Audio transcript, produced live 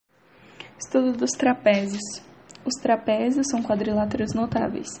Estudo dos trapézios. Os trapézios são quadriláteros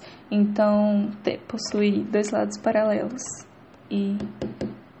notáveis, então possui dois lados paralelos e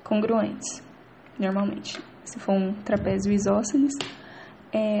congruentes, normalmente. Se for um trapézio isósceles,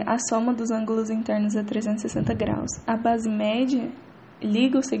 a soma dos ângulos internos é 360 graus. A base média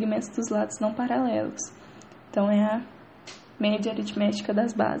liga os segmentos dos lados não paralelos, então é a média aritmética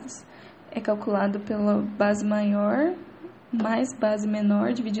das bases. É calculado pela base maior mais base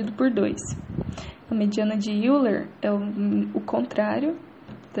menor dividido por 2. A mediana de Euler é o contrário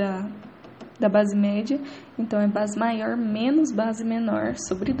da base média, então é base maior menos base menor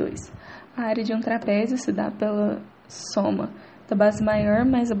sobre 2. A área de um trapézio se dá pela soma da base maior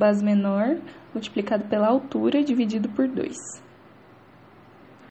mais a base menor multiplicado pela altura dividido por 2.